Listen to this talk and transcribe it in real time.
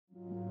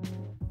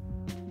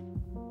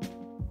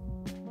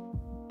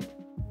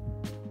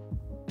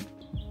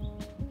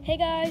Hey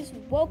guys,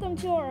 welcome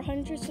to our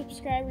 100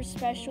 subscribers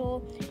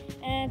special,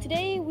 and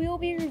today we will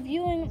be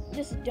reviewing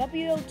this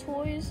WO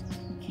Toys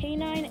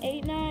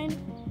K989,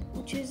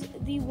 which is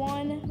the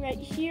one right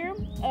here.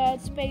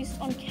 It's based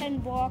on Ken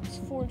Block's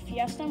Ford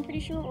Fiesta, I'm pretty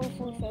sure, or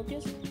Ford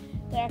Focus.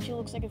 That actually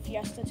looks like a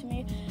Fiesta to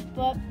me.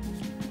 But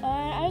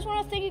I just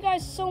want to thank you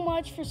guys so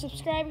much for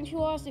subscribing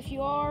to us. If you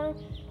are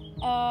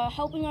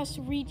helping us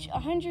reach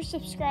 100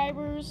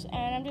 subscribers,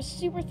 and I'm just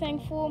super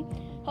thankful.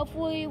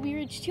 Hopefully we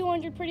reach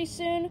 200 pretty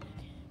soon.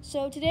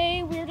 So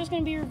today we're just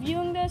going to be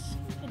reviewing this,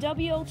 the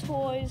WO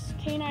Toys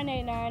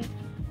K989,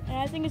 and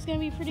I think it's going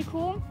to be pretty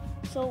cool,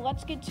 so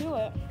let's get to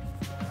it.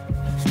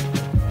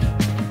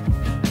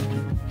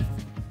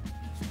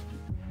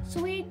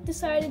 So we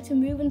decided to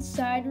move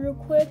inside real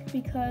quick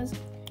because it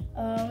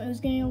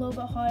was getting a little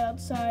bit hot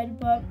outside,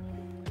 but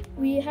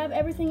we have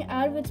everything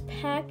out of its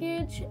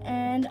package,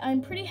 and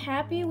I'm pretty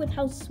happy with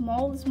how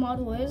small this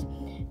model is,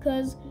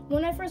 because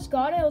when I first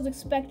got it, I was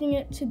expecting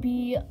it to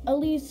be at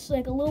least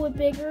like a little bit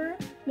bigger,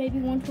 maybe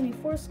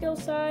 1/24 scale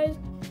size.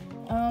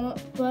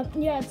 But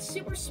yeah, it's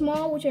super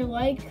small, which I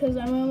like because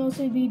I'm gonna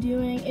mostly be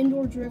doing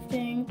indoor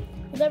drifting,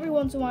 with every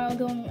once in a while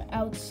going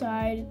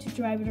outside to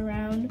drive it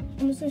around.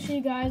 I'm just gonna show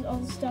you guys all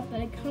the stuff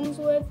that it comes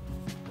with,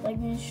 like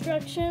the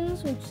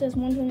instructions, which says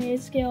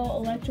 1/28 scale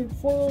electric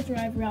 4-wheel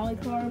drive rally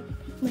car.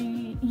 I'm gonna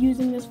be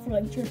using this for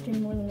like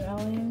drifting more than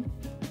rallying.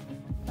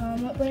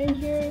 But in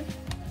here,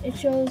 it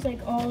shows like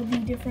all the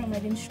different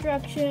like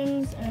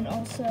instructions and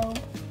also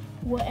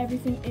what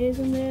everything is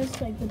in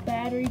this, like the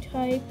battery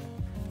type.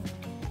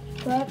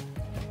 But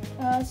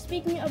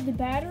speaking of the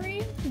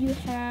battery, you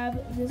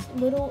have this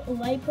little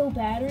LiPo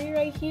battery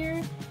right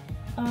here.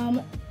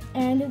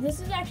 And this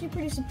is actually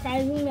pretty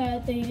surprising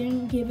that they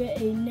didn't give it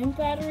a NIMP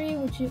battery,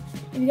 which if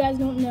you guys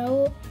don't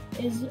know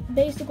is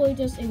basically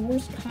just a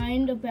worse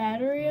kind of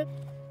battery.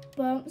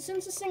 But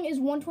since this thing is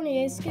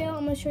 1/28 scale,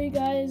 I'm going to show you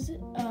guys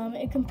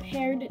it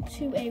compared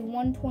to a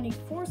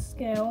 1/24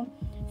 scale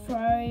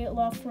Ferrari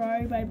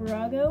by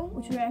Barago,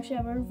 which we actually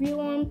have a review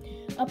on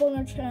up on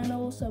our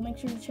channel, so make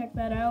sure to check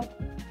that out.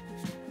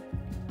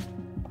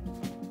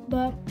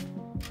 But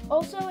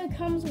also it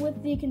comes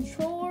with the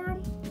controller,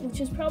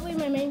 which is probably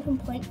my main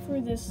complaint for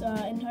this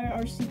entire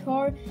RC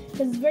car,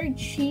 because it's very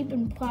cheap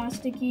and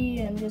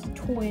plasticky and just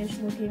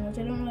toyish looking, which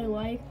I don't really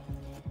like.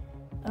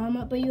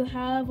 But you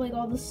have like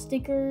all the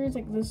stickers,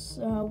 like this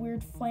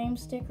weird flame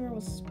sticker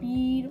with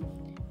speed.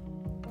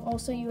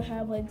 Also you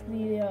have like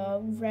the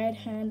red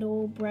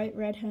handle, bright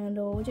red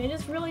handle, which I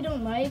just really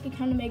don't like. It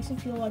kind of makes it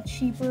feel a lot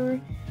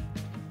cheaper.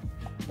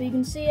 But you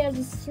can see it has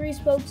this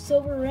 3-spoke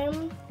silver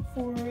rim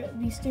for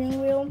the steering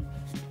wheel.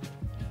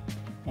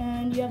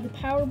 And you have the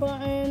power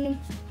button,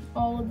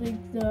 all of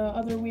the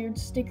other weird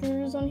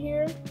stickers on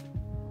here.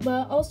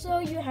 But also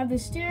you have the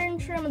steering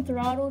trim and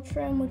throttle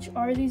trim, which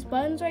are these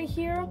buttons right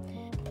here.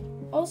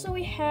 Also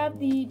we have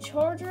the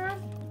charger,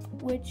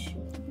 which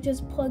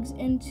just plugs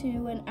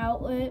into an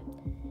outlet.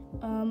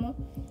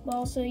 But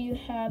also you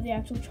have the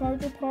actual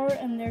charger part,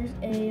 and there's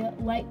a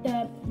light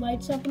that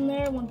lights up in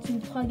there once you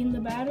plug in the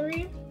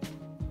battery.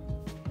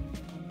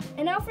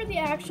 And now for the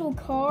actual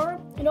car,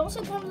 it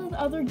also comes with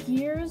other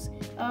gears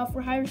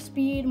for higher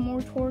speed,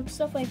 more torque,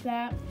 stuff like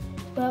that.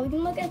 But we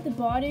can look at the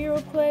body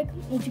real quick,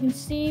 which you can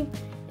see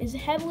is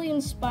heavily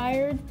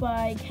inspired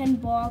by Ken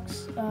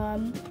Block's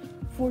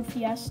Ford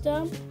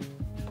Fiesta,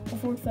 or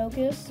Ford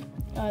Focus.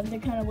 They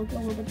kind of look a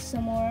little bit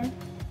similar.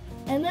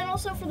 And then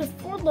also for the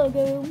Ford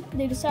logo,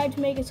 they decided to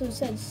make it so it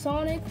said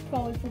Sonic,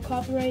 probably for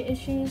copyright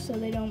issues, so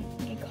they don't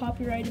get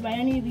copyrighted by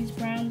any of these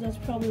brands. That's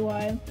probably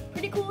why.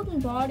 Pretty cool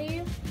looking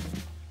body.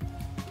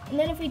 And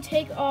then if we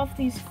take off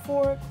these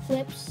 4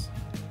 clips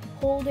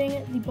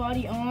holding the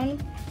body on,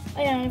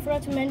 oh yeah, and I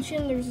forgot to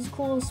mention there's this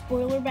cool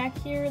spoiler back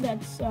here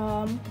that's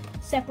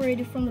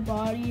separated from the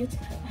body. It's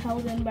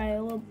held in by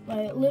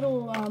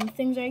little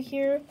things right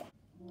here.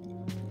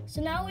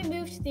 So now we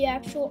move to the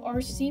actual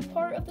RC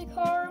part of the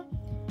car,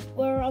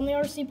 where on the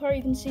RC part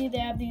you can see they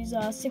have these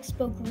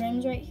 6-spoke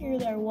rims right here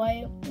that are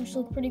white, which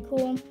look pretty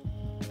cool.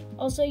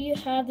 Also you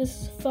have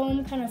this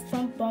foam kind of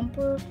front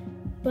bumper,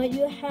 but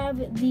you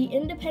have the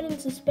independent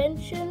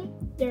suspension.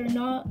 They're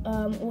not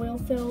oil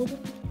filled,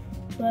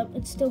 but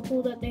it's still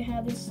cool that they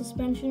have this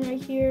suspension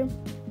right here.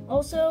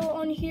 Also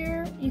on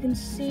here you can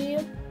see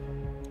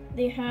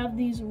they have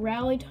these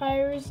rally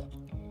tires.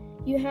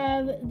 You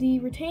have the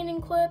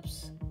retaining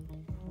clips,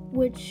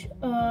 which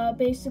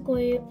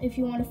basically if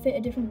you want to fit a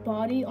different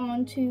body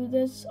onto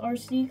this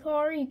RC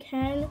car, you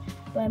can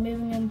by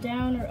moving them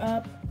down or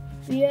up.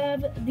 We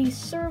have the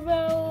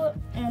servo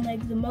and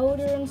like the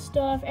motor and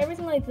stuff,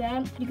 everything like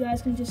that. You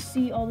guys can just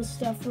see all this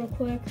stuff real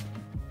quick.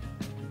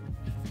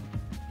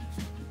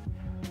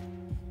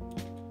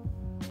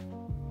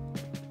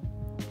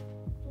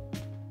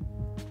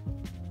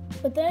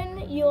 But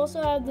then you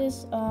also have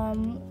this,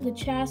 the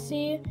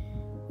chassis,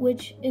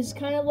 which is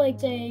kind of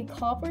like a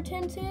copper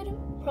tinted,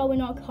 probably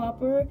not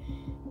copper,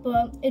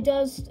 but it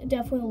does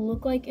definitely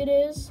look like it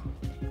is.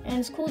 And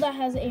it's cool that it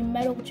has a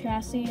metal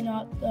chassis,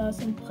 not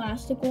some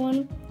plastic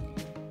one.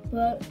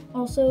 But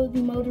also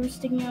the motor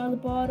sticking out of the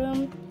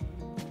bottom.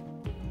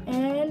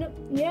 And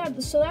yeah,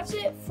 so that's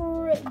it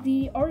for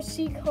the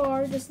RC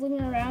car, just looking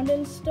around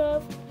and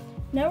stuff.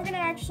 Now we're gonna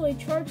actually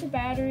charge the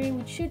battery,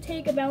 which should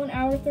take about an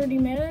hour, 30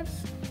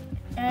 minutes.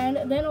 And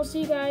then I'll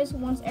see you guys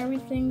once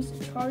everything's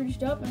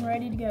charged up and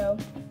ready to go.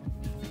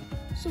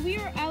 So we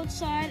are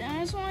outside, and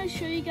I just want to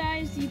show you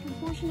guys the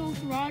proportional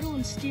throttle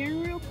and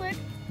steering real quick.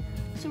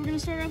 So we're gonna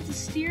start off with the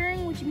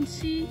steering, which you can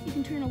see, you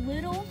can turn a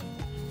little,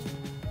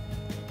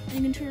 and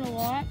you can turn a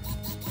lot.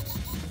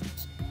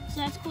 So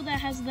that's cool, that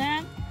has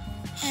that.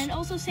 And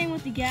also same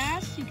with the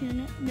gas, you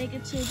can make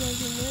it so it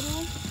goes a little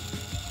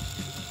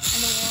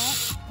and a lot.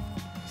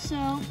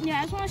 So yeah,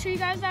 I just want to show you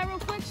guys that real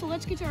quick. So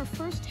let's get to our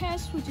first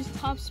test, which is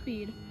top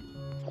speed.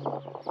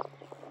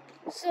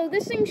 So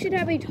this thing should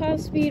have a top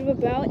speed of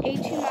about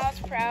 18 miles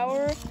per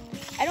hour.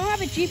 I don't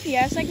have a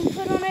GPS I can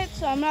put on it,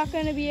 so I'm not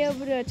going to be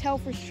able to tell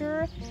for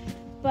sure,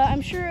 but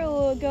I'm sure it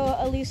will go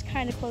at least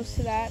kind of close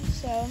to that.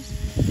 So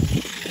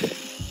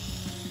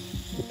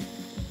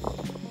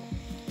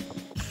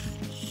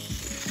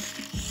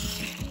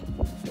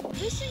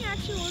this thing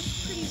actually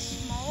looks pretty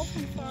small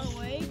from far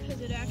away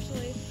because it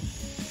actually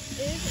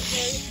is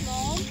very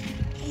small.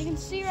 And you can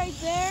see right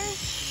there,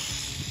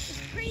 it's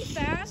pretty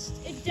fast.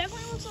 It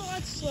definitely looks a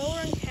lot slower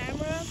on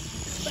camera,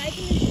 but I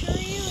can assure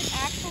you it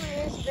actually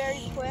is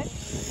very quick.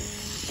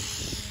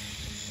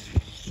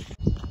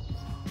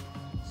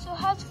 So it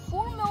has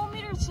 4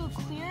 millimeters of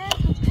clearance,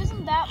 which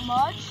isn't that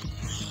much.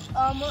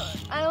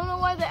 I don't know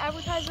why they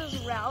advertise it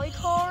as a rally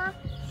car,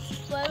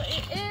 but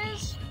it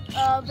is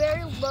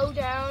very low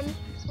down,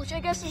 which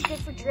I guess is good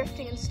for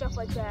drifting and stuff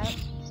like that.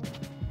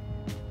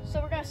 So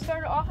we're gonna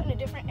start it off in a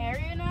different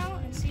area now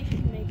and see if you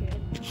can make it.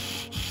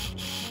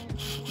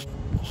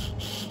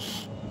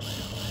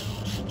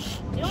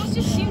 It almost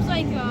just seems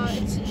like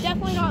it's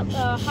definitely not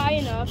high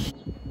enough.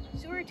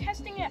 So we're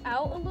testing it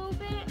out a little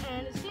bit,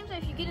 and it seems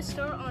like if you get a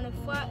start on a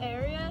flat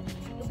area,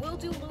 it will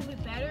do a little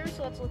bit better.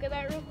 So let's look at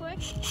that real quick.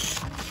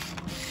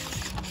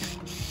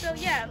 So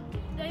yeah,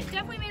 it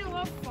definitely made it a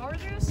lot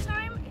farther this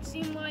time. It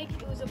seemed like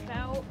it was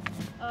about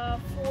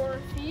 4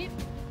 feet,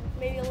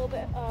 maybe a little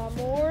bit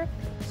more.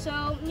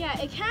 So yeah,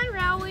 it can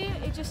rally,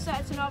 it just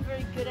that it's not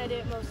very good at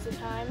it most of the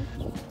time.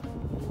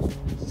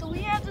 So we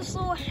have this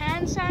little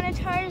hand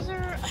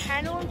sanitizer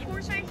handle in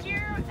force right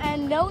here,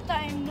 and note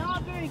that I'm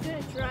not very good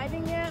at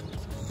driving it.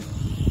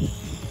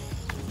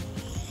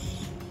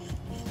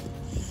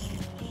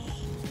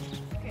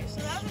 Okay, so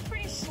that was a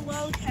pretty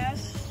slow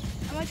test.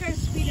 I'm gonna try to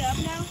speed it up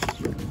now.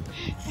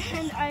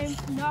 And I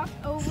knocked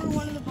over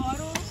one of the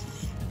bottles,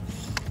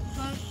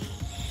 but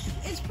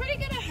it's pretty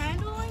good at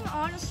handling,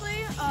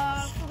 honestly.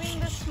 For being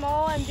this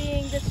small and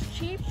being this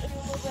cheap, it's a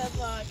little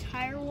bit of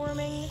tire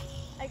warming,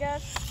 I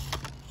guess.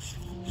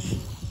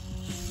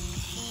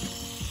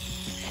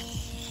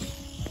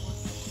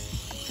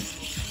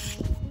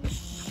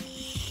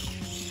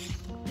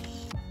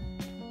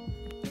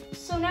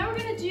 So now we're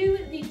gonna do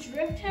the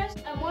drift test.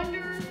 I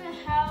wonder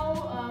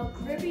how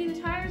grippy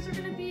the tires are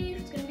gonna be,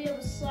 if it's gonna be able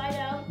to slide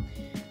out.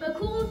 But the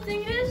cool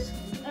thing is,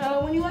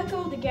 when you let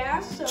go of the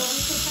gas, so I'm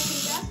just gonna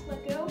press the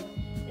gas, let go,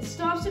 it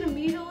stops it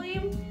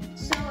immediately,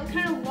 so it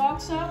kind of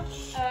locks up,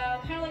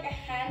 kind of like a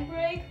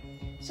handbrake.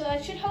 So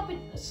that should help it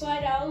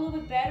slide out a little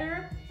bit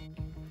better.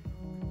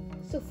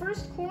 So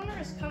first corner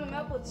is coming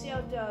up, let's see how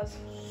it does.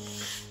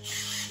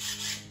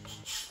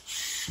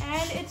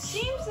 And it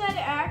seems that it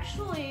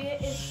actually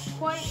is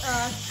quite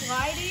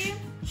slidey,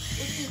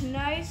 which is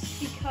nice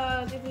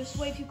because if it was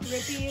way too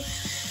grippy,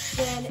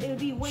 then it would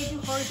be way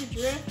too hard to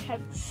drift.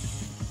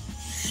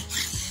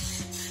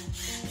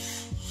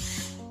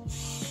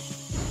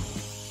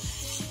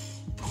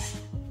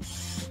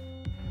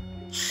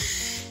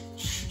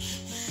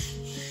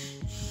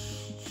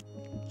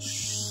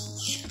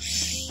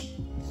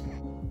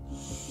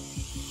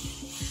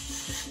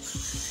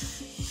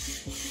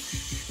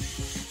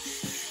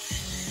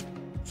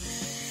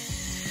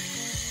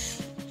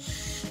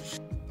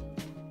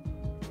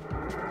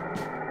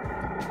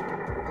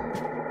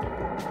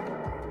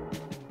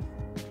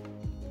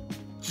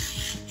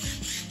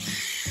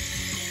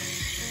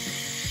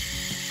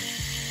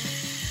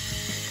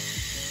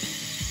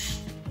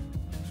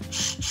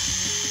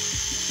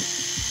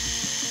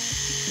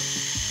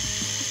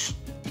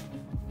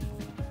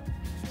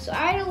 So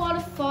I had a lot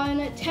of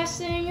fun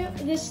testing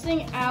this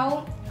thing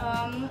out.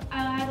 I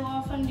had a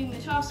lot of fun doing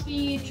the top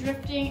speed,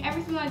 drifting,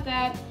 everything like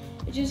that.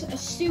 It's just a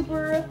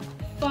super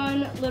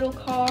fun little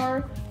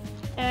car,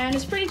 and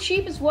it's pretty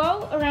cheap as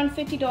well, around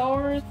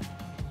 $50.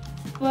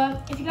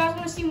 But if you guys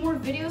want to see more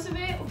videos of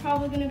it, we're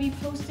probably going to be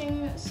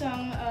posting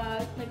some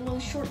like little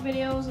short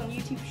videos on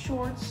YouTube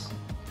Shorts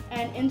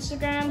and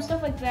Instagram,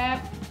 stuff like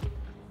that.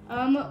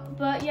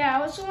 But yeah,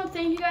 I also want to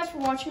thank you guys for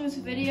watching this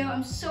video.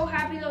 I'm so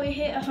happy that we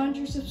hit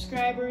 100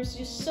 subscribers,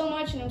 just so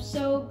much, and I'm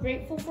so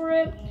grateful for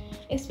it.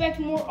 Expect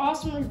more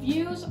awesome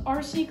reviews,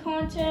 RC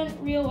content,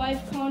 real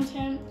life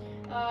content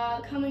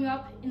coming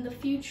up in the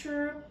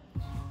future.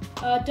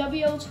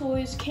 WL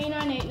Toys,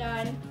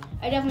 K989.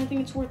 I definitely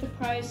think it's worth the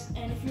price,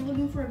 and if you're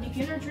looking for a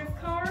beginner drift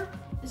car,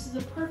 this is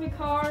the perfect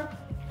car.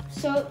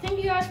 So thank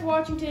you guys for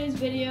watching today's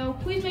video.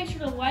 Please make sure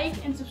to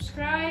like and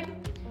subscribe,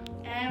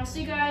 and I'll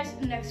see you guys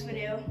in the next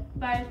video.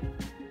 Bye.